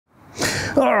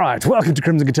All right, welcome to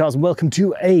Crimson Guitars and welcome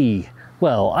to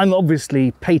well, I'm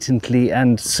obviously patently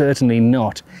and certainly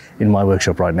not in my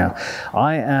workshop right now.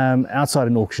 I am outside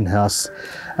an auction house.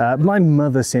 My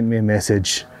mother sent me a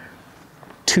message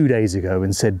 2 days ago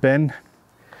and said, Ben,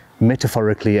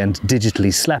 metaphorically and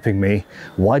digitally slapping me,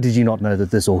 why did you not know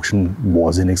that this auction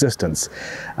was in existence?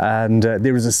 And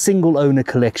there is a single owner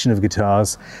collection of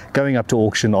guitars going up to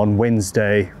auction on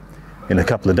Wednesday in a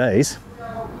couple of days.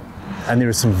 And there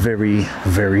are some very,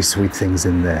 very sweet things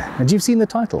in there. And you've seen the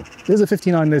title. There's a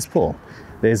 59 Les Paul.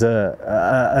 There's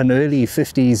an early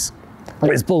 50s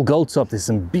Les Paul Gold Top. There's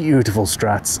some beautiful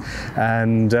Strats.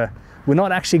 And we're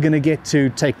not actually going to get to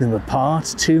take them apart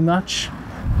too much,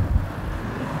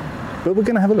 but we're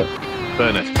going to have a look.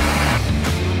 Burn it.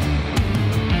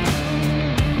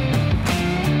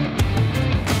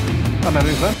 I'm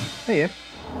having fun. Hey, yeah.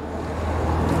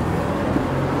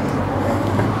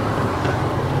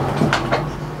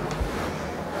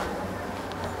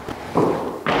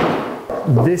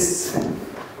 This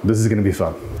is going to be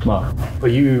fun. Mark, are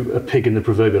you a pig in the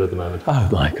proverbial at the moment? Oh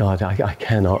my God, I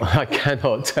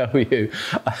cannot tell you.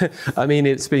 I mean,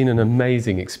 it's been an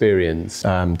amazing experience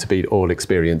to beat all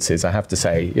experiences, I have to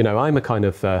say. You know, I'm a kind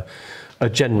of a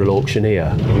general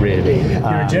auctioneer, really.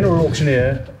 You're a general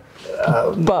auctioneer.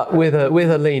 But with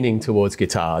a leaning towards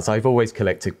guitars. I've always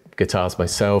collected guitars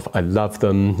myself. I love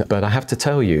them, but I have to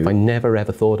tell you, I never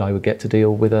ever thought I would get to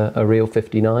deal with a real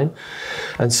 59.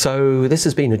 And so this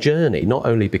has been a journey, not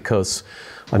only because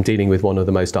I'm dealing with one of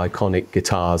the most iconic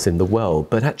guitars in the world,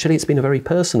 but actually it's been a very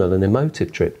personal and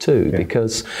emotive trip too,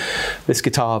 because this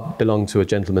guitar belonged to a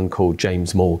gentleman called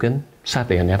James Morgan.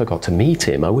 Sadly, I never got to meet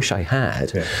him. I wish I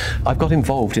had. Yeah. I've got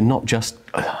involved in not just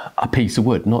a piece of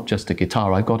wood, not just a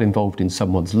guitar. I've got involved in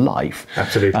someone's life.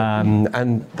 Absolutely.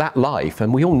 And that life,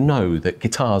 and we all know that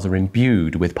guitars are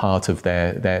imbued with part of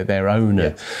their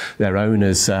owner, their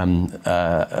owner's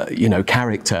you know,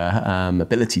 character,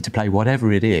 ability to play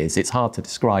whatever it is. It's hard to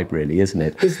describe, really, isn't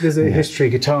it? There's a history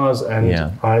of guitars, and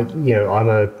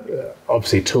I'm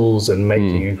obviously tools and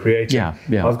making and creating.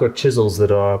 I've got chisels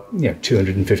that are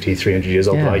 250, 300 years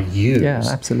old that I use. Yeah,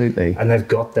 absolutely. And they've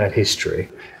got that history.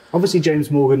 Obviously,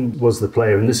 James Morgan was the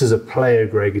player, and this is a player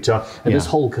grade guitar. And this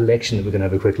whole collection that we're going to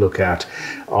have a quick look at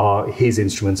are his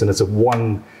instruments, and it's a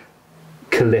one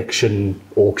collection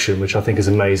auction, which I think is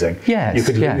amazing. Yes, you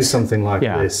could use something like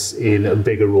this in a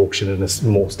bigger auction and a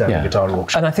more standard guitar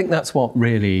auction. And I think that's what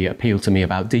really appealed to me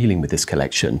about dealing with this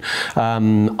collection.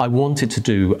 I wanted to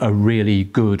do a really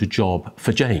good job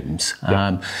for James.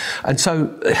 And so,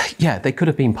 they could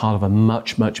have been part of a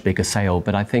much, much bigger sale,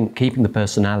 but I think keeping the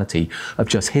personality of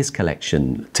just his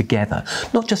collection together,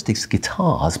 not just his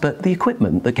guitars, but the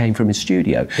equipment that came from his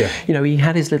studio. You know, he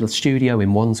had his little studio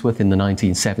in Wandsworth in the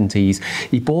 1970s.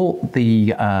 He bought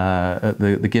the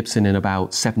Gibson in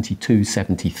about 72,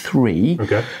 73. He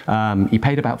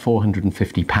paid about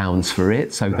 £450 for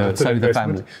it. So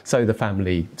the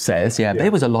family says, but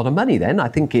it was a lot of money then. I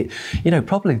think it,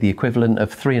 probably the equivalent of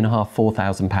 £3,500,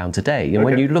 £4,000 a day. And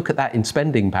when you look at that in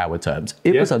spending power terms,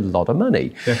 it was a lot of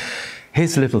money.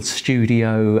 His little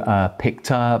studio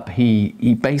picked up.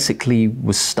 He basically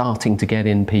was starting to get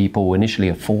in people, initially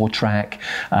a 4-track,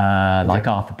 like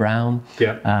Arthur Brown,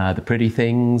 the Pretty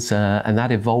Things, and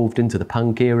that evolved into the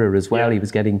punk era as well. He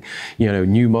was getting,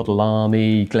 New Model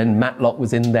Army, Glenn Matlock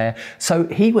was in there. So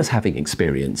he was having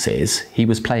experiences. He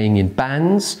was playing in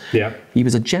bands. He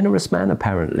was a generous man,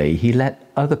 apparently. He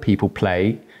let other people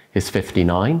play his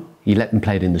 59. He let them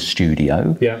play it in the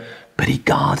studio. But he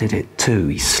guarded it too.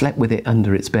 He slept with it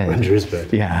under its bed. Under his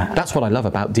bed. Yeah, that's what I love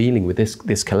about dealing with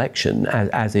this collection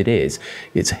as it is.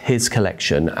 It's his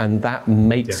collection, and that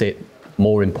makes it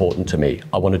more important to me.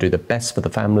 I want to do the best for the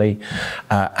family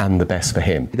and the best for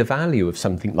him. The value of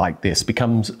something like this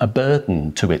becomes a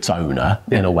burden to its owner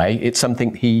in a way. It's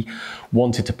something he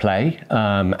wanted to play,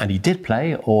 and he did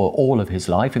play all of his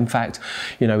life. In fact,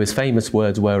 his famous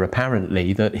words were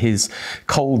apparently that his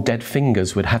cold, dead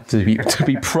fingers would have to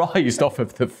be prized off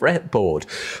of the fretboard.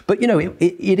 But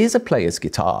it is a player's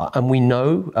guitar, and we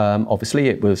know obviously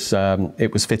it was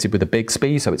fitted with a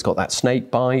Bigsby, so it's got that snake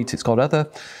bite. It's got other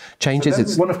changes.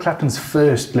 So one of Clapton's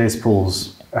first Les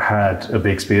Pauls had a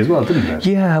Bigsby as well, didn't it?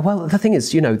 Yeah, well, the thing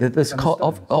is, there's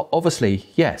obviously,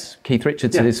 yes, Keith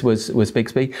Richards was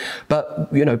Bigsby, but,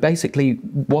 basically,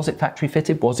 was it factory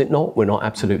fitted? Was it not? We're not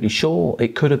absolutely sure.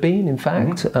 It could have been, in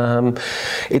fact.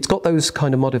 It's got those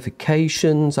kind of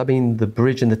modifications. I mean, the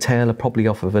bridge and the tail are probably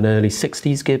off of an early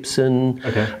 60s Gibson.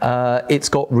 It's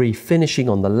got refinishing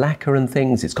on the lacquer and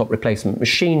things. It's got replacement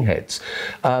machine heads.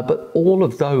 But all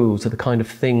of those are the kind of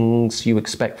things you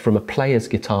expect from a player's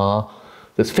guitar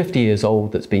that's 50 years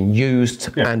old, that's been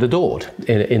used and adored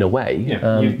in a way.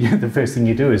 Yeah. The first thing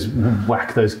you do is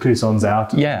whack those cloussons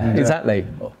out. Yeah, and, exactly.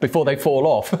 Before they fall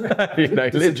off, you know,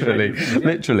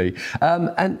 literally.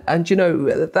 And you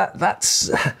know,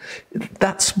 that's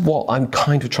what I'm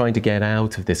kind of trying to get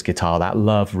out of this guitar, that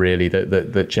love really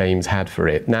that James had for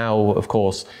it. Now, of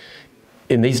course,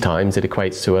 in these times, it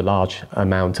equates to a large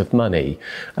amount of money.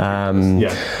 And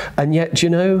yet, you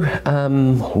know,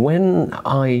 when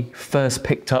I first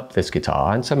picked up this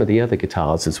guitar, and some of the other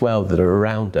guitars as well that are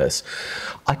around us,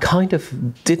 I kind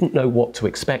of didn't know what to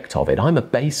expect of it. I'm a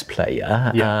bass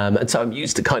player, and so I'm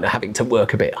used to kind of having to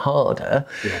work a bit harder.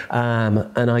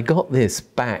 And I got this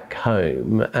back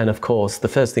home, and of course, the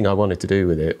first thing I wanted to do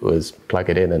with it was plug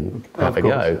it in and have a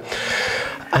go.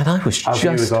 And I was Our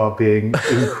viewers are being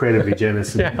incredibly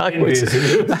jealous.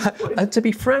 And to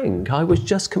be frank, I was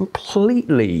just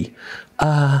completely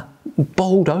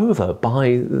bowled over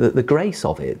by the grace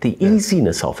of it, the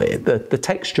easiness of it, the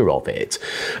texture of it.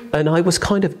 And I was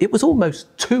kind of, it was almost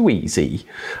too easy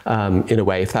in a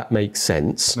way, if that makes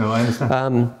sense. No, I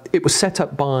understand. It was set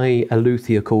up by a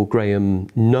luthier called Graham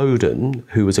Noden,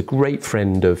 who was a great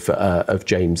friend of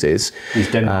James's.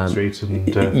 He's Denmark Street and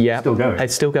still going.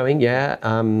 It's still going, yeah.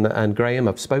 And Graham,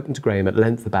 I've spoken to Graham at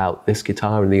length about this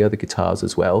guitar and the other guitars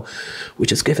as well,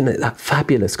 which has given it that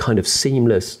fabulous kind of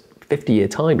seamless 50-year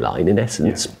timeline in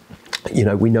essence. You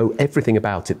know, we know everything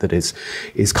about it that is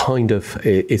kind of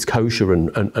is kosher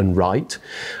and right.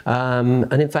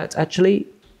 And in fact, actually,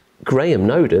 Graham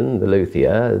Noden, the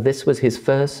luthier, this was his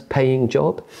first paying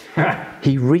job.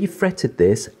 He refretted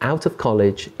this out of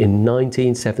college in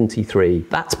 1973.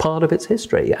 That's part of its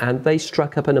history, and they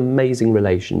struck up an amazing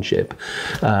relationship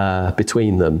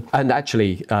between them. And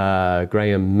actually,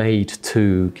 Graham made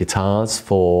 2 guitars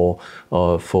for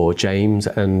James,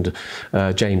 and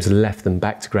James left them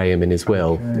back to Graham in his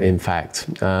will, in fact.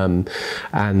 And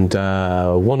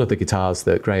one of the guitars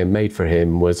that Graham made for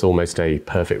him was almost a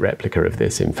perfect replica of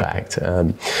this, in fact.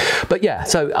 But yeah,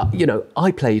 so, you know,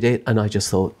 I played it and I just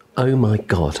thought, oh my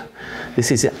God,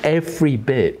 this is every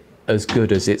bit as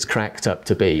good as it's cracked up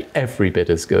to be, every bit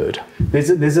as good.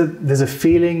 There's a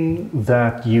feeling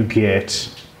that you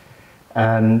get,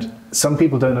 and some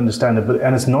people don't understand it,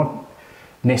 and it's not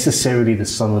necessarily the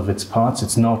sum of its parts.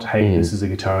 It's not, hey, this is a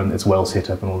guitar and it's well set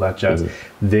up and all that jazz.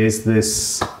 There's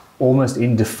this almost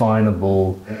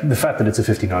indefinable, the fact that it's a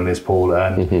 59 Les Paul,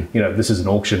 and you know, this is an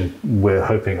auction. We're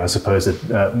hoping, I suppose,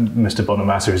 that Mr.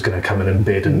 Bonamassa is going to come in and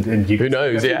bid, and you, who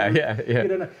knows? Yeah. You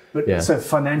don't know. But so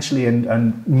financially and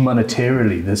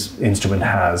monetarily, this instrument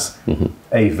has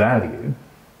a value.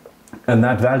 And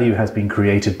that value has been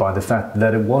created by the fact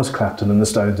that it was Clapton and the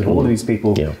Stones and all of these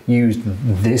people used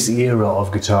this era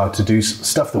of guitar to do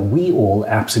stuff that we all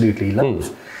absolutely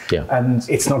love. And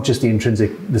it's not just the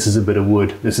intrinsic, this is a bit of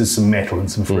wood, this is some metal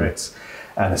and some frets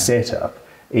and a setup.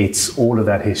 It's all of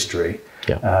that history.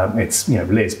 It's, you know,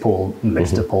 Les Paul,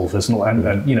 Lester Paul,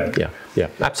 and you know. Yeah,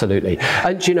 absolutely.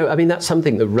 And, you know, I mean, that's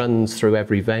something that runs through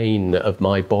every vein of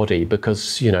my body,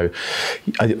 because, you know,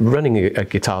 running a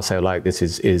guitar sale like this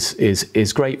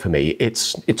is great for me.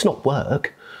 It's not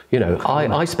work. You know,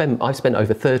 I spent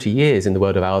over 30 years in the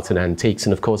world of art and antiques,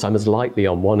 and of course I'm as likely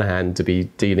on one hand to be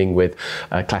dealing with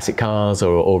classic cars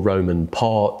or Roman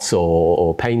pots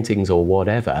or paintings or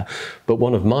whatever, but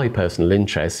one of my personal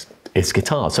interests is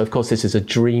guitar. So of course this is a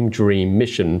dream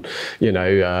mission, you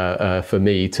know, for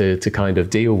me to kind of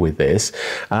deal with this.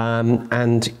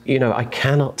 And, you know, I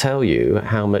cannot tell you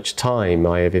how much time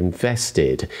I have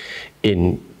invested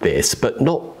in this, but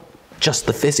not just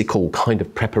the physical kind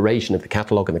of preparation of the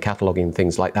catalogue and the cataloguing and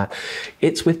things like that.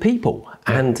 It's with people,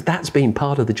 and that's been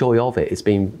part of the joy of it. It's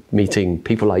been meeting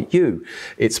people like you.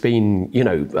 It's been, you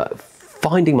know,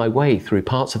 finding my way through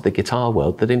parts of the guitar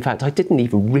world that in fact I didn't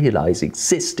even realise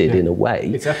existed in a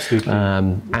way. It's absolutely.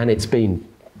 And it's been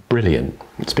brilliant.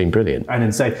 It's been brilliant. And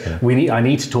then say, I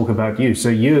need to talk about you. So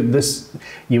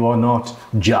you are not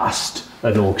just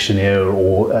an auctioneer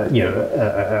or you know,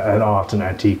 an art and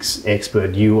antiques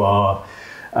expert. You are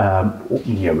you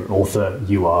know, an author.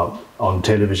 You are on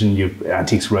television. You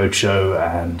Antiques Roadshow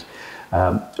and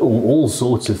all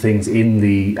sorts of things in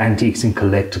the antiques and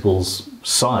collectibles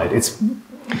side. It's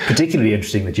particularly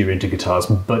interesting that you're into guitars,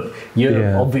 but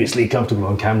you're obviously comfortable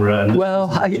on camera. And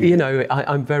well, you know,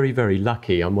 I'm very, very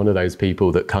lucky. I'm one of those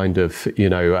people that kind of, you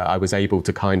know, I was able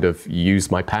to kind of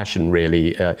use my passion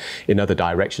really in other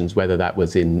directions, whether that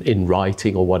was in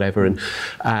writing or whatever,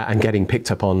 and getting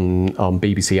picked up on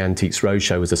BBC Antiques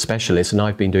Roadshow as a specialist, and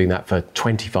I've been doing that for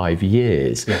 25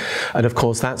 years. And of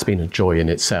course, that's been a joy in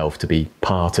itself to be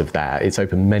part of that. It's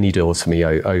opened many doors for me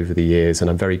over the years, and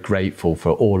I'm very grateful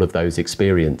for all of those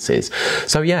experiences. experiences.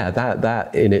 So yeah,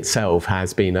 that in itself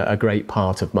has been a great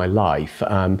part of my life.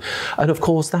 And of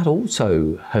course, that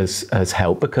also has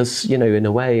helped because, you know, in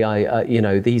a way, you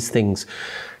know, these things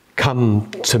come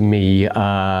to me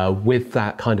with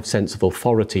that kind of sense of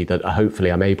authority that hopefully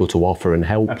I'm able to offer and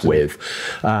help Absolutely. with,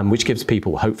 which gives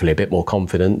people hopefully a bit more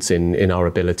confidence in our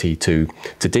ability to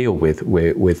deal with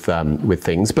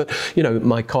things. But you know,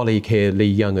 my colleague here, Lee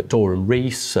Young at Dore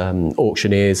Rees,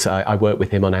 auctioneers, I work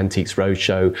with him on Antiques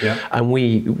Roadshow, yeah. And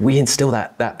we instill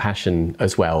that passion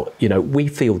as well. You know, we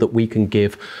feel that we can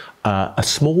give a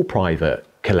small private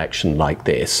collection like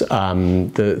this,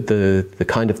 the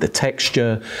kind of the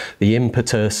texture, the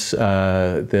impetus,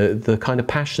 the kind of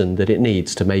passion that it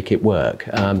needs to make it work,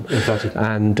 and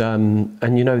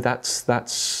you know, that's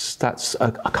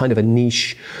a kind of a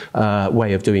niche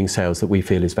way of doing sales that we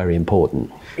feel is very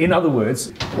important. In other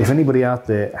words, if anybody out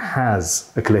there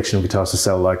has a collection of guitars to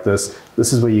sell like this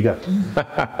is where you go.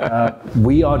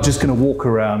 We are just going to walk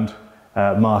around,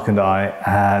 Mark and I,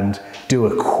 and do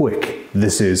a quick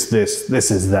this is this,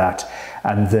 this is that,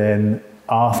 and then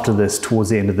after this, towards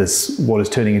the end of this, what is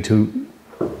turning into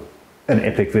an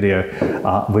epic video,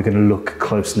 we're going to look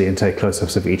closely and take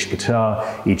close-ups of each guitar,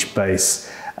 each bass,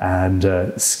 and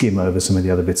skim over some of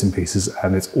the other bits and pieces,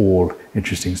 and it's all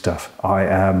interesting stuff. I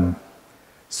am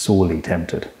sorely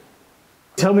tempted.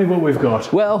 Tell me what we've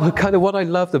got. Well, kind of what I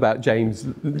loved about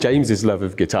James's love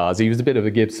of guitars, he was a bit of a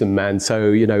Gibson man.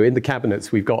 So, you know, in the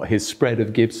cabinets, we've got his spread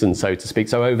of Gibson, so to speak.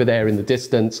 So over there in the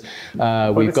distance,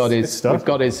 we've got his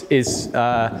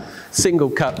single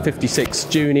cut 56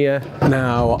 Junior.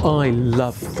 Now, I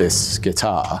love this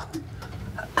guitar.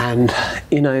 And,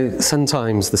 you know,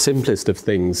 sometimes the simplest of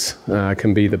things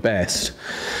can be the best.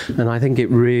 And I think it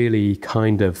really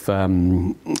kind of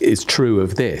is true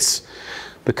of this.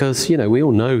 Because, you know, we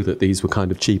all know that these were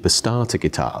kind of cheaper starter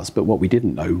guitars, but what we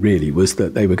didn't know really was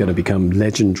that they were going to become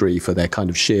legendary for their kind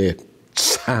of sheer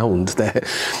sound, their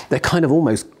kind of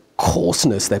almost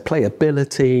coarseness, their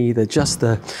playability, they're just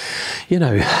the, you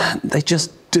know, they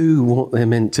just do what they're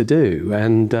meant to do.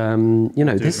 And, you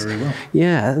know, this, very well.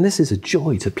 Yeah, and this is a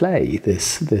joy to play,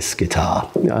 this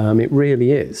guitar. It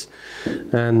really is.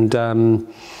 And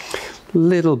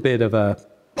little bit of a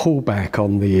pullback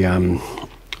on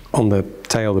the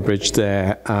tail, the bridge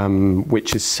there,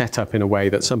 which is set up in a way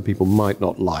that some people might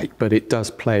not like, but it does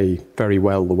play very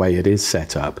well the way it is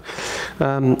set up.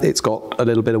 It's got a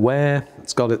little bit of wear.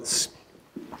 It's got its,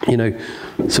 you know,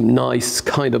 some nice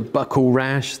kind of buckle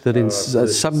rash that in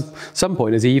some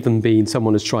point has even been,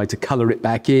 someone has tried to colour it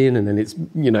back in and then it's,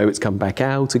 you know, it's come back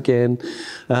out again.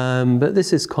 But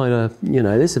this is kind of, you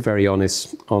know, this is a very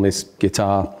honest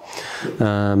guitar.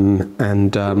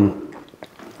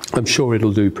 I'm sure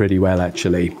it'll do pretty well,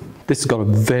 actually. This has got a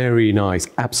very nice,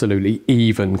 absolutely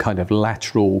even kind of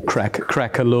lateral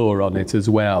crack-allure on it as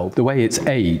well. The way it's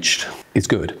aged is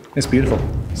good. It's beautiful.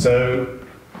 So,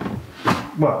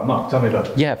 well, Mark, tell me about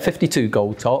it. Yeah, 52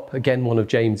 gold top. Again, one of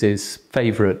James's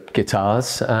favourite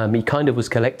guitars. He kind of was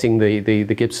collecting the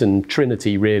Gibson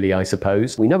Trinity, really, I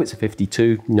suppose. We know it's a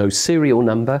 52, no serial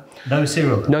number. No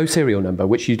serial number? No serial number,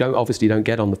 which you obviously don't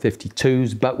get on the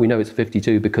 52s, but we know it's a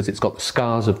 52 because it's got the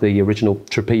scars of the original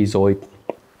trapezoid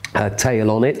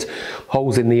tail on it.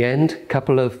 Holes in the end,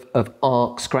 couple of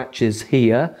arc scratches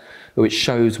here, which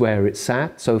shows where it's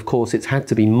sat. So, of course, it's had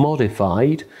to be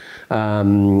modified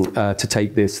to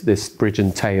take this bridge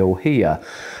and tail here.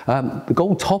 The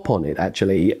gold top on it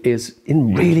actually is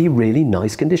in really, really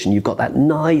nice condition. You've got that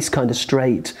nice kind of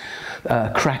straight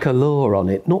crack-allure on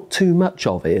it. Not too much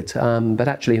of it, but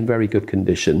actually in very good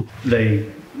condition. They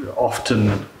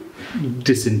often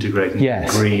disintegrate in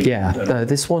green. Yeah,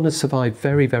 this one has survived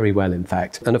very, very well, in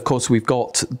fact. And of course, we've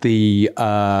got the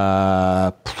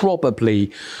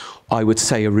probably, I would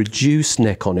say, a reduced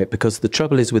neck on it, because the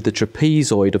trouble is with the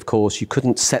trapezoid, of course, you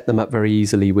couldn't set them up very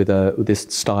easily with this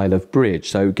style of bridge.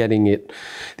 So getting it,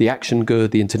 the action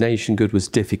good, the intonation good was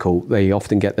difficult. They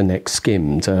often get the neck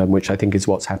skimmed, which I think is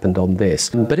what's happened on this.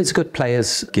 But it's a good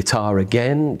player's guitar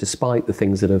again, despite the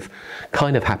things that have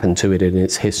kind of happened to it in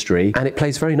its history. And it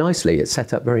plays very nicely. It's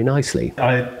set up very nicely.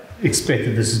 I expect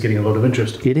that this is getting a lot of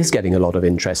interest. It is getting a lot of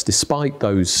interest, despite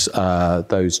those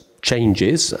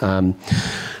changes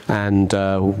and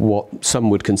what some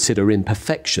would consider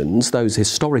imperfections, those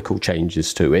historical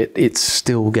changes to it. It's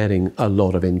still getting a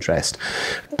lot of interest.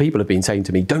 People have been saying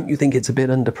to me, don't you think it's a bit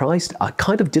underpriced? I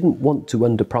kind of didn't want to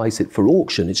underprice it for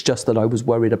auction. It's just that I was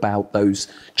worried about those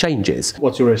changes.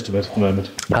 What's your estimate at the moment?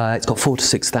 It's got 4,000 to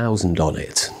 6,000 on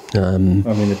it. I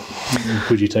mean,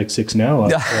 would you take 6 now?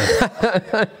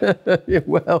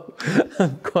 Well,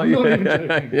 quite. Not even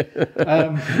joking.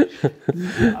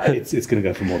 It's going to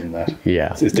go for more than that.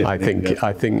 Yeah, I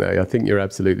think you're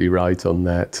absolutely right on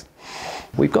that.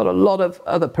 We've got a lot of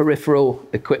other peripheral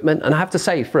equipment, and I have to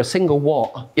say, for a single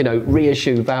watt,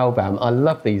 reissue valve amp, I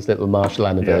love these little Marshall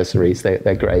anniversaries. Yeah.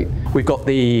 They're great. We've got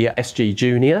the SG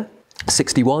Junior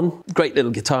 61, great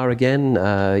little guitar again,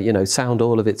 sound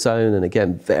all of its own, and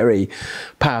again, very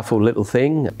powerful little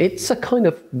thing. It's a kind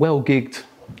of well-gigged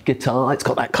guitar. It's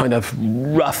got that kind of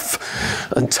rough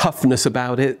and toughness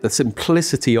about it, the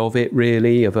simplicity of it,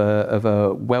 really, of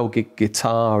a well-gigged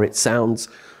guitar. It sounds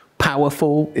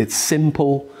powerful, it's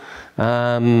simple,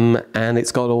 and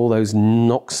it's got all those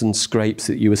knocks and scrapes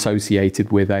that you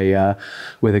associated with a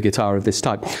guitar of this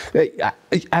type.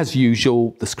 As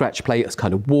usual, the scratch plate is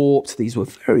kind of warped. These were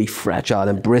very fragile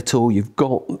and brittle. You've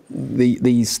got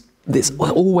this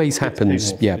always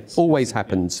happens,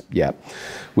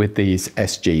 with these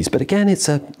SGs. But again, it's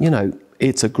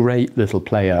a great little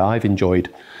player. I've enjoyed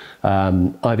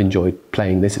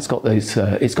playing this. It's got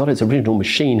its original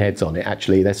machine heads on it.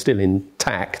 Actually, they're still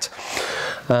intact.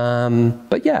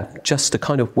 But yeah, just a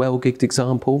kind of well-gigged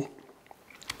example.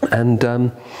 And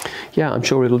I'm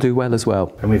sure it'll do well as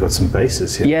well. And we've got some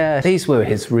basses here. Yeah, these were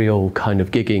his real kind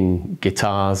of gigging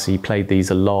guitars. He played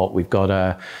these a lot. We've got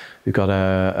a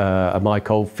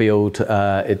Mike Oldfield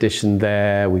edition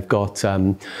there. We've got,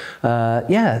 they're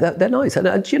nice. And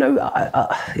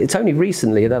it's only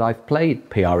recently that I've played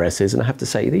PRSs, and I have to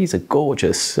say, these are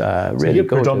gorgeous, really so you're gorgeous.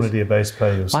 Predominantly a bass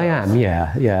player yourself. I am,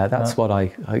 yeah. That's what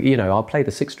I'll play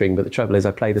the 6-string, but the trouble is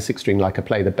I play the 6-string like I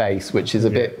play the bass, which is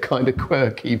a bit kind of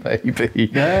quirky,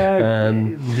 maybe. Yeah,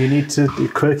 you need to,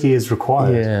 quirky is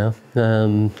required.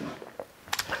 Yeah,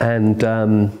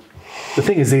 the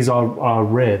thing is, these are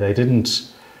rare. They didn't,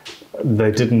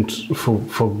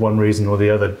 for one reason or the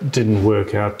other, didn't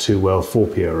work out too well for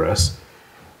PRS.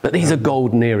 But these are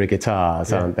golden era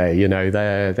guitars, aren't they?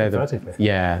 They're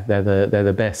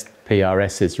the best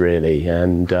PRSs, really,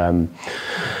 and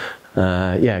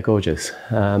gorgeous.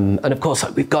 And of course,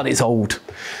 we've got his old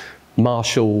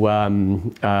Marshall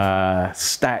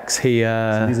stacks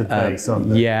here. So these are bass, aren't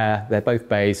they? Yeah, they're both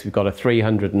bass. We've got a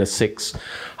 300 and a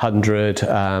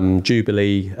 600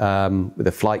 Jubilee with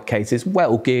the flight cases,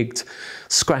 well gigged,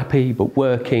 scrappy but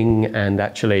working, and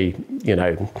actually,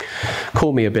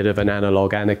 call me a bit of an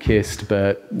analog anarchist,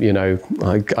 but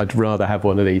I'd rather have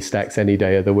one of these stacks any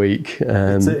day of the week.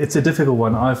 It's a difficult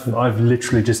one. I've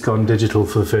literally just gone digital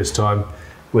for the first time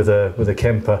with a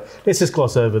Kemper. Let's just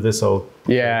gloss over this old.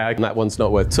 Yeah, that one's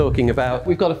not worth talking about.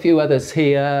 We've got a few others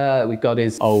here. We've got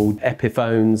his old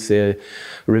Epiphones, the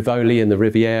Rivoli and the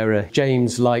Riviera.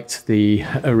 James liked the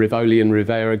Rivoli and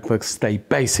Riviera because they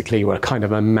basically were kind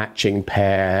of a matching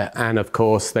pair, and of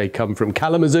course they come from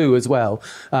Kalamazoo as well.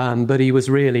 But he was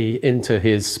really into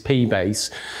his P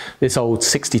bass, this old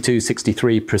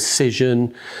 62-63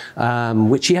 Precision,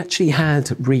 which he actually had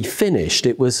refinished.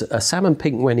 It was a salmon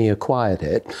pink when he acquired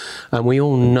it, and we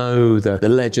all know the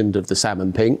legend of the salmon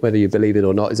pink. Whether you believe it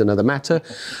or not is another matter.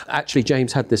 Actually,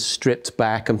 James had this stripped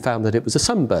back and found that it was a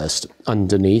Sunburst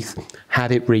underneath,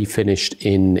 had it refinished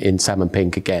in salmon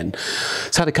pink again.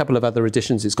 It's had a couple of other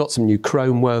additions. It's got some new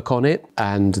chrome work on it,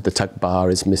 and the tug bar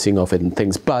is missing off it and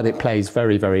things, but it plays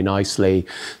very, very nicely.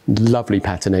 Lovely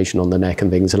patination on the neck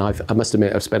and things, and I must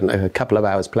admit I've spent a couple of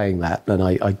hours playing that, and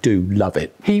I do love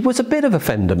it. He was a bit of a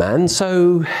Fender man,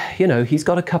 so he's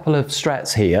got a couple of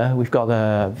Strats here. We've got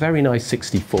a very nice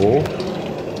 64.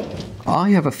 I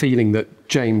have a feeling that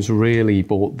James really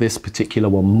bought this particular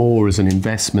one more as an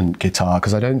investment guitar,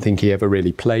 because I don't think he ever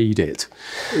really played it.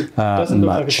 It doesn't look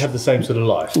like it had the same sort of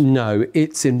life. No,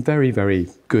 it's in very, very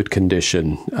good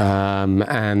condition,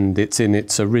 and it's in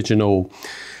its original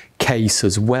case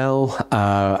as well,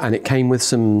 and it came with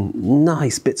some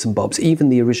nice bits and bobs, even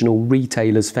the original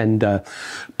retailer's Fender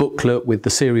booklet with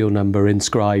the serial number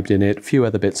inscribed in it, a few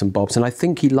other bits and bobs, and I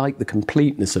think he liked the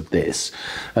completeness of this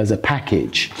as a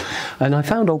package. And I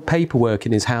found old paperwork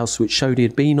in his house which showed he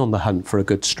had been on the hunt for a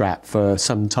good Strat for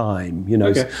some time,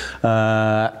 Okay.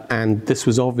 And this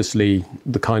was obviously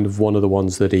the kind of one of the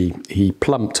ones that he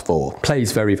plumped for.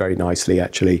 Plays very, very nicely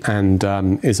actually, and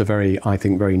is a I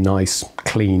think very nice,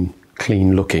 clean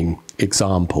looking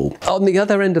example. On the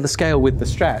other end of the scale with the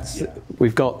Strats,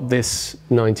 we've got this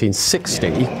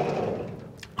 1960.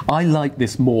 I like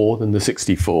this more than the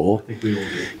 64. I think we all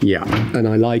do. Yeah, and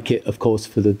I like it, of course,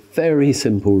 for the very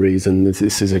simple reason that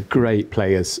this is a great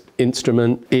player's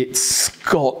instrument. It's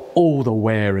got all the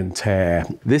wear and tear.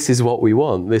 This is what we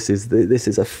want. This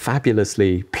is a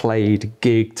fabulously played,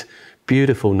 gigged,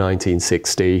 beautiful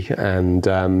 1960, and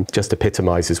just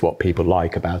epitomises what people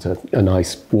like about a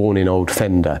nice worn-in old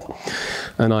Fender,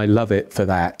 and I love it for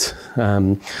that.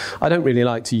 I don't really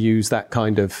like to use that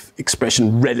kind of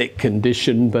expression, relic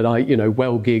condition, but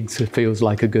well gigged feels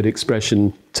like a good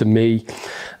expression to me.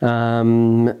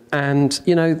 And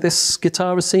this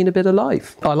guitar has seen a bit of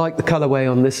life. I like the colourway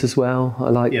on this as well. I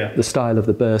like the style of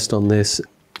the burst on this,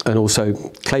 and also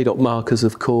clay dot markers,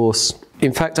 of course.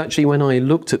 In fact, actually, when I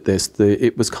looked at this,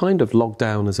 it was kind of logged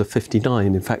down as a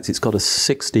 59. In fact, it's got a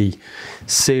 60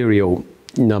 serial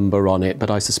number on it, but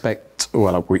I suspect,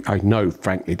 well, I know,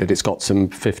 frankly, that it's got some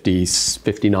 50s,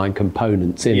 59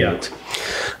 components in it.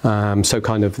 So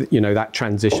kind of, that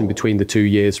transition between the 2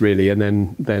 years, really, and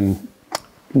then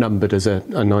numbered as a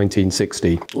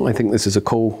 1960. I think this is a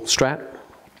cool Strat.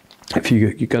 If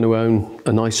you're going to own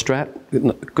a nice Strat,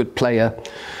 good player,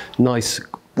 nice,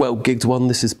 well-gigged one,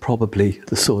 this is probably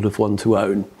the sort of one to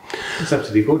own. It's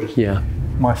absolutely gorgeous. Yeah.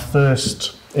 My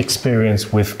first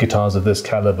experience with guitars of this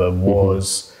caliber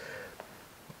was,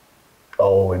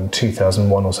 in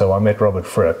 2001 or so. I met Robert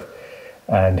Fripp,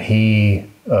 and he,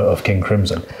 of King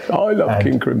Crimson. Oh, I love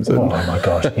King Crimson. Oh my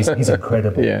gosh, he's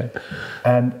incredible. Yeah.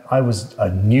 And I was a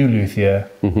new luthier.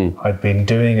 I'd been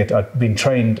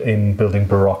trained in building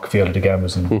Baroque viola da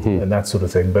gamas and that sort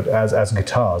of thing, but as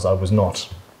guitars, I was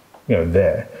not,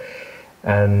 there.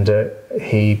 And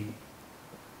he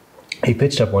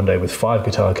pitched up one day with 5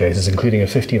 guitar cases, including a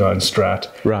 59 Strat.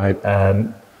 Right.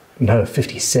 And no, a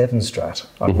 57 Strat.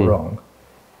 I'm wrong.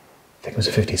 I think it was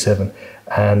a 57,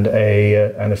 and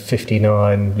a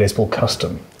 59 Les Paul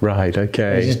Custom. Right.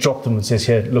 Okay. And he just dropped them and says,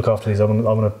 "Here, look after these. I'm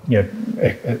gonna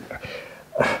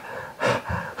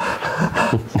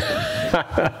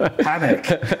panic."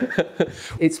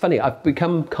 It's funny, I've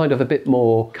become kind of a bit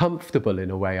more comfortable in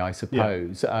a way, I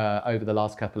suppose, over the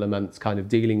last couple of months, kind of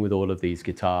dealing with all of these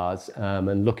guitars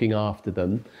and looking after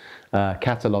them,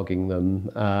 cataloguing them,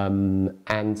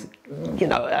 and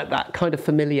that kind of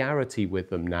familiarity with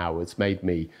them now has made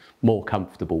me more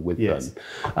comfortable with them.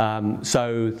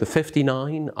 So the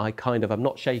 59, I'm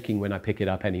not shaking when I pick it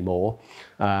up anymore.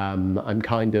 I'm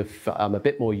a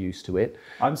bit more used to it.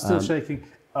 I'm still shaking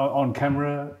on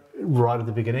camera right at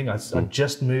the beginning. I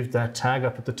just moved that tag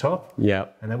up at the top. Yeah.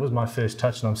 And that was my first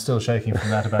touch, and I'm still shaking from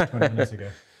that about 20 minutes ago.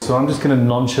 So I'm just going to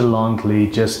nonchalantly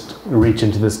just reach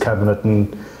into this cabinet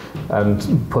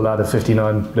and pull out a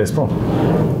 59 Les Paul.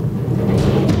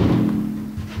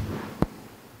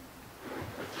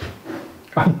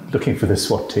 I'm looking for the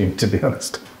SWAT team, to be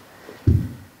honest.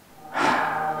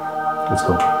 Let's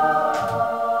go.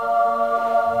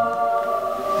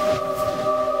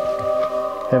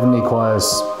 Heavenly choirs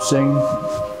sing.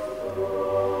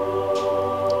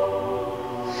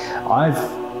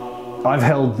 I've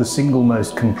held the single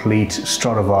most complete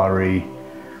Stradivari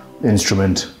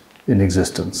instrument in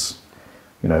existence.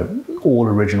 All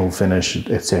original finish,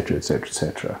 etc., etc.,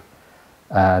 etc.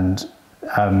 And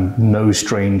I'm no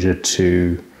stranger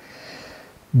to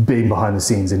being behind the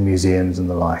scenes in museums and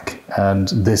the like. And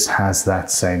this has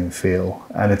that same feel.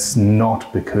 And it's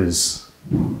not because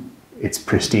it's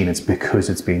pristine, it's because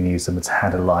it's been used and it's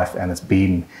had a life and it's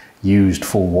been used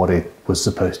for what it was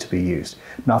supposed to be used.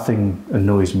 Nothing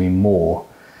annoys me more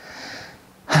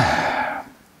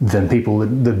than people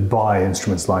that buy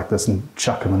instruments like this and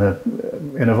chuck them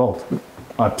in a vault.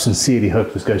 I sincerely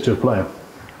hope this goes to a player.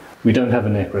 We don't have a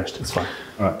neck rest, it's fine.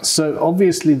 All right. So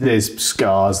obviously there's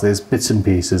scars, there's bits and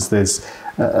pieces, there's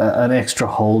an extra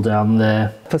hole down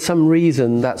there. For some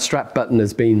reason that strap button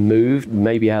has been moved,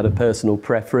 maybe out of personal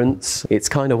preference. It's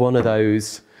kind of one of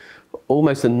those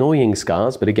almost annoying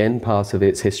scars, but again, part of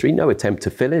its history. No attempt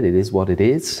to fill it, it is what it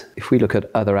is. If we look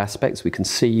at other aspects, we can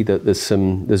see that there's a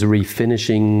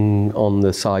refinishing on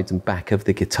the sides and back of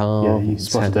the guitar. Yeah, you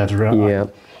spotted that around. Yeah.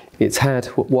 It's had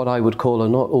what I would call a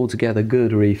not altogether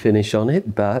good refinish on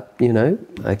it, but,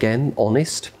 again,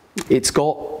 honest. It's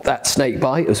got that snake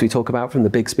bite, as we talk about, from the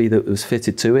Bigsby that was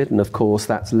fitted to it, and of course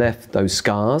that's left those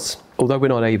scars. Although we're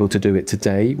not able to do it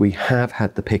today, we have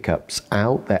had the pickups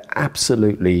out. They're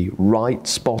absolutely right,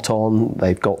 spot on.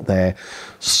 They've got their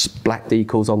black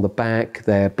decals on the back,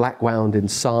 they're black wound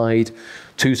inside,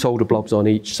 2 solder blobs on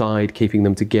each side, keeping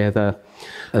them together.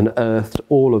 And earthed.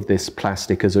 All of this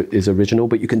plastic is original,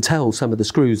 but you can tell some of the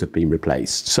screws have been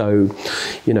replaced. So,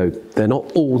 they're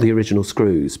not all the original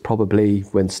screws. Probably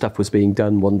when stuff was being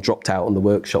done, one dropped out on the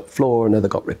workshop floor, another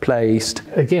got replaced.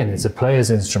 Again, it's a player's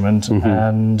instrument,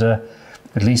 and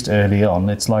at least early on,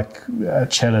 it's like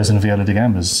cellos and viola da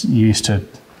gamas. You used to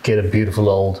get a beautiful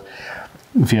old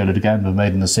viola da gamba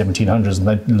made in the 1700s, and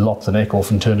they lopped the neck off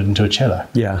and turned it into a cello.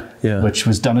 Yeah, yeah. Which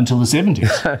was done until the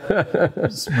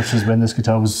 70s, which is when this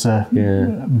guitar was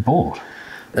bought.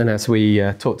 And as we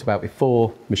talked about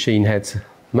before, machine heads,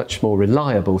 much more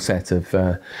reliable set of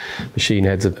machine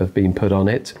heads have been put on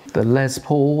it. The Les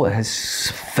Paul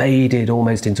has faded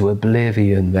almost into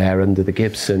oblivion there under the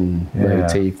Gibson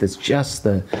motif. There's just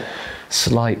the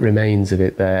slight remains of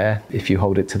it there. If you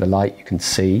hold it to the light, you can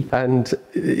see. And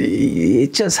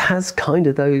it just has kind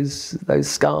of those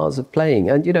scars of playing.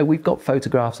 And, you know, we've got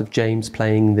photographs of James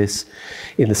playing this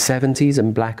in the 70s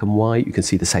in black and white. You can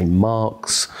see the same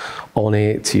marks on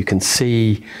it. You can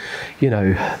see, you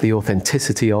know, the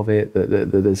authenticity of it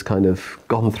that has kind of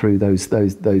gone through those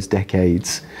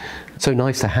decades. So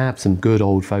nice to have some good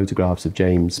old photographs of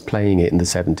James playing it in the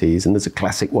 70s, and there's a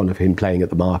classic one of him playing at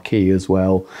the Marquee as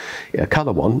well. A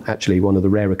colour one, actually, one of the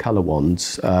rarer colour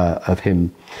ones of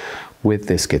him with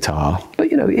this guitar.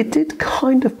 But, you know, it did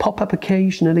kind of pop up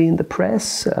occasionally in the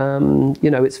press. You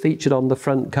know, it's featured on the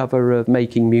front cover of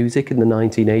Making Music in the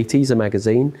 1980s, a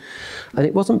magazine, and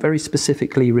it wasn't very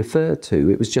specifically referred to.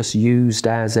 It was just used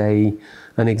as an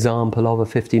example of a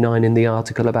 59 in the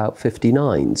article about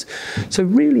 59s. So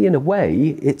really, in a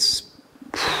way, it's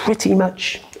pretty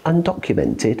much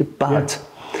undocumented, but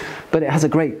it has a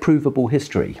great provable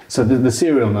history. So the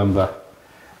serial number,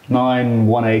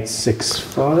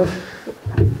 91865?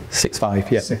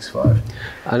 65, yeah. 65.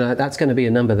 And that's going to be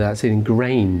a number that's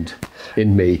ingrained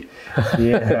in me.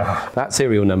 Yeah. That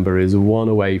serial number is one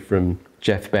away from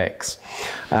Jeff Beck's.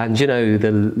 And, you know,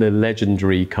 the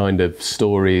legendary kind of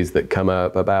stories that come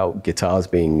up about guitars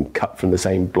being cut from the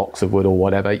same blocks of wood or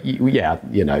whatever, yeah,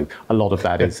 you know, a lot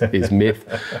is myth.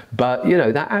 But, you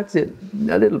know, that adds it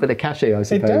a little bit of cachet, I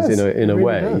suppose, in a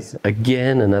way. Does.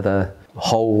 Again, another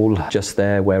hole just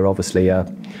there where obviously a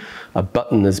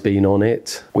button has been on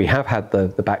it. We have had the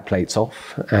back plates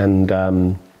off,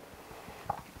 and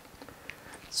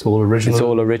it's all original. It's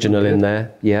all original in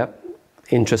there, yeah.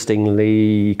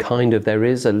 Interestingly, kind of, there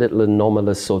is a little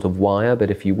anomalous sort of wire,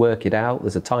 but if you work it out,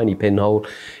 there's a tiny pinhole.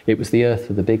 It was the earth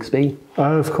for the Bigsby.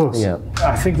 Oh, of course. Yeah.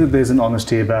 I think that there's an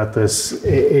honesty about this.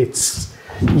 It's,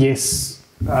 yes,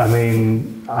 I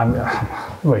mean,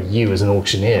 well, you as an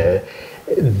auctioneer,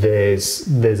 there's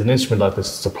an instrument like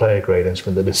this, it's a player grade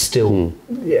instrument that is still,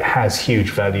 it has huge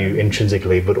value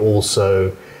intrinsically, but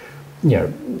also, you know,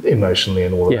 emotionally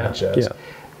and all of that jazz. Yeah.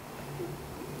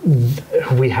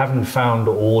 We haven't found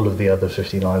all of the other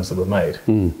 59s that were made,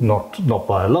 not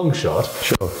by a long shot.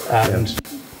 Sure. And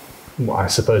well, I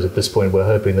suppose at this point we're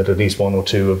hoping that at least one or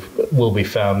two will be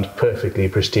found perfectly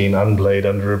pristine, unplayed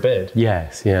under a bed.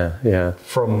 Yes, yeah, yeah.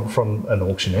 From an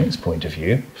auctioneer's point of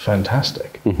view,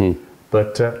 fantastic.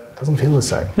 But doesn't feel the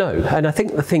same. No, and I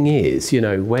think the thing is, you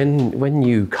know, when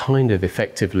you kind of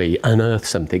effectively unearth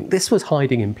something, this was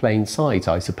hiding in plain sight,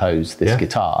 I suppose, this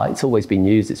guitar. It's always been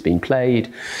used, it's been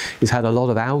played, it's had a lot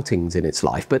of outings in its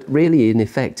life, but really, in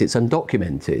effect, it's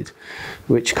undocumented,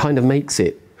 which kind of makes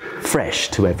it fresh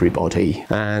to everybody.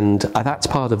 And that's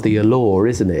part of the allure,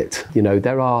 isn't it? You know,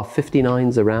 there are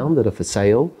 59s around that are for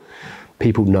sale.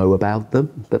 People know about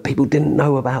them, but people didn't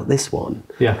know about this one.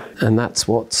 Yeah. And that's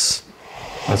what's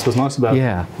nice about it.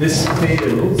 Yeah. This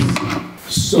feels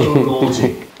so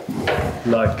naughty.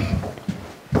 Like,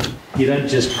 you don't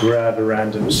just grab a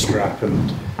random strap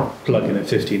and plug in a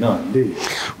 59, do you?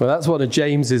 Well, that's one of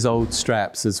James's old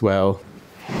straps as well.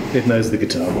 It knows the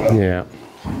guitar well. Yeah.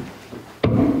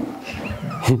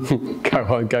 Go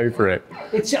on, go for it.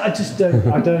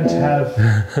 I don't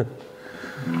have...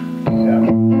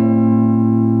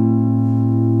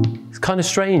 Kind of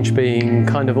strange being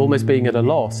almost being at a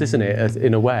loss, isn't it,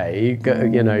 in a way?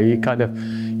 You know, you kind of,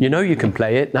 you know, you can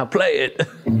play it, now play it.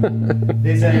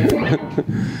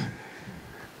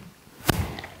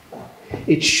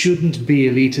 It shouldn't be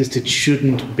elitist, it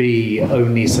shouldn't be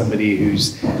only somebody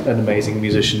who's an amazing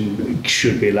musician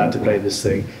should be allowed to play this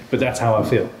thing, but that's how I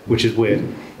feel, which is weird.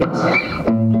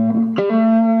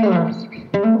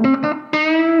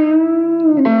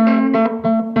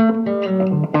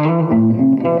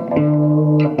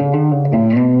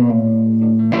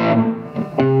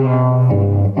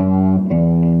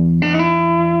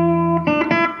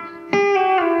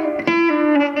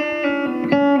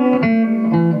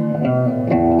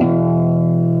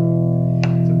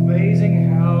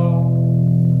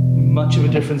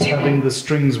 Having the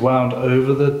strings wound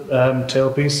over the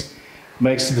tailpiece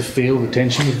makes the feel, the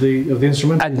tension of the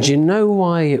instrument. And do you know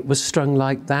why it was strung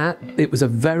like that? It was a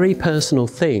very personal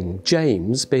thing.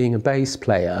 James, being a bass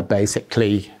player,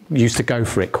 basically used to go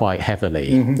for it quite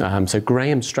heavily. So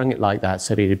Graham strung it like that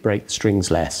so that he'd break the strings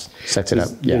less, set it up.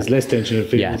 Yeah. There's less tension. It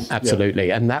feels, yeah, absolutely.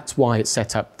 Yeah. And that's why it's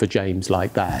set up for James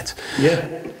like that. Yeah.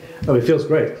 Oh, it feels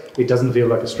great. It doesn't feel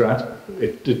like a Strat.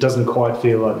 It doesn't quite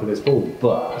feel like a Les Paul,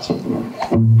 but it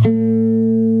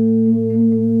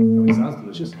sounds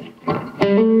delicious.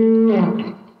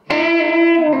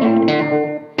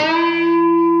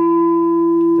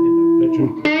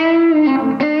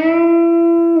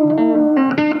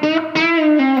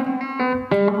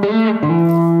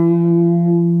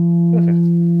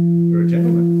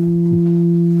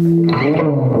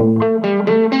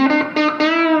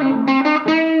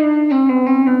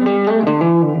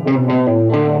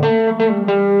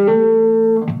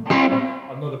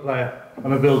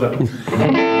 I'm a builder.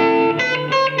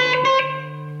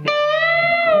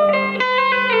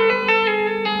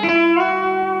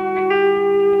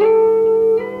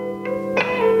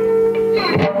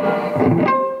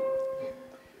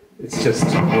 It's just...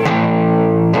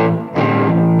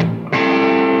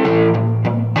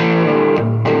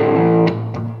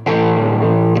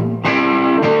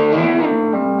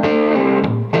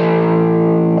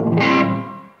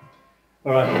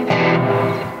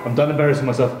 I'm done embarrassing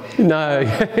myself. No,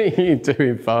 you're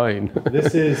doing fine.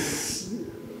 It's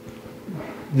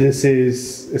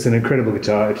an incredible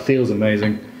guitar. It feels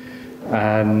amazing,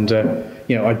 and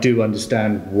you know, I do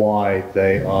understand why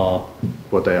they are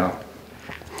what they are.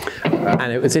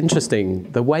 And it was interesting.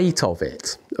 The weight of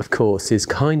it, of course, is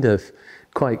kind of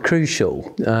quite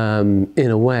crucial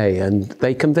in a way, and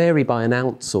they can vary by an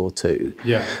ounce or two.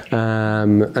 Yeah.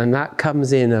 And that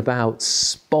comes in about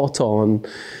spot on.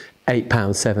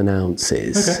 £8 7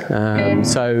 ounces. Okay.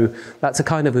 So that's a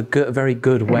kind of a very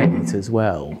good weight as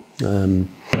well.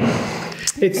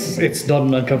 It's not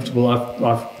uncomfortable.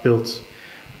 I've built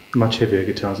much heavier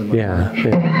guitars in my life.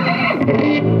 Yeah.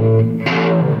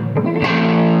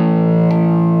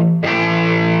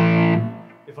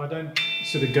 If I don't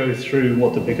sort of go through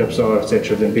what the pickups are,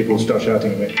 etc., then people will start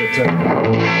shouting at me.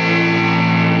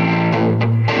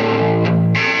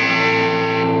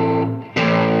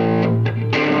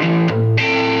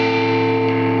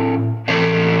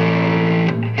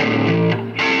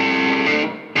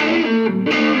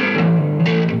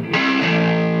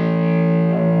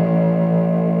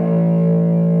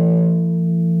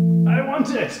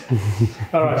 But,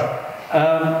 all right.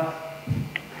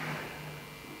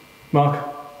 Mark,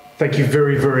 thank you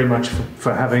very, very much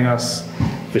for having us,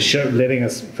 for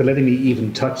letting me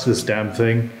even touch this damn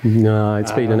thing. No,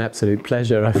 it's been an absolute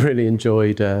pleasure. I've really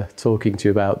enjoyed talking to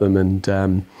you about them, and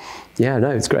yeah, no,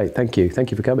 it's great. Thank you.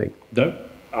 Thank you for coming. No,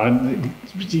 I'm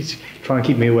try and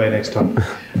keep me away next time.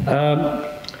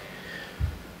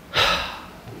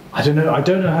 I don't know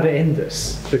how to end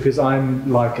this, because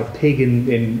I'm like a pig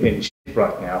in shit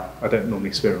right now. I don't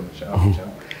normally swear on the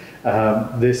channel.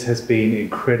 This has been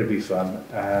incredibly fun,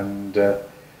 and dare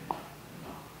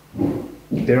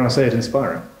I say it,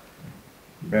 inspiring.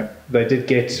 Yeah, they did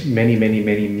get many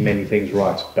things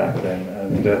right back then,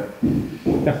 and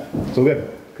yeah, it's all good.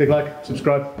 Click like,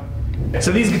 subscribe.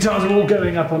 So these guitars are all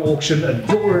going up on auction at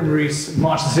Dore Rees,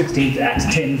 March the 16th at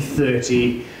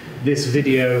 10:30. This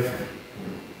video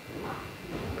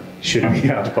should be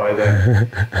out by then.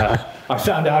 I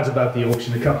found out about the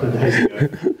auction a couple of days ago,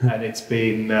 and it's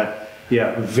been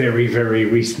yeah, very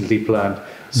recently planned.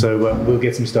 So we'll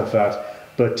get some stuff out.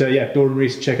 But yeah, Dore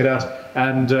Rees, check it out.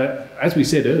 And as we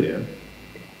said earlier,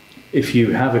 if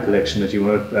you have a collection that you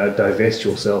want to divest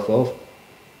yourself of,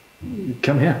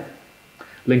 come here.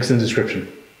 Links in the description.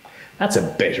 That's a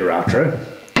better outro.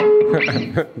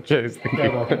 Cheers.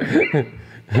 No.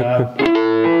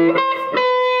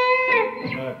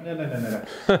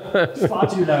 It's far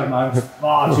too low, man.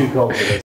 Far too cold for this.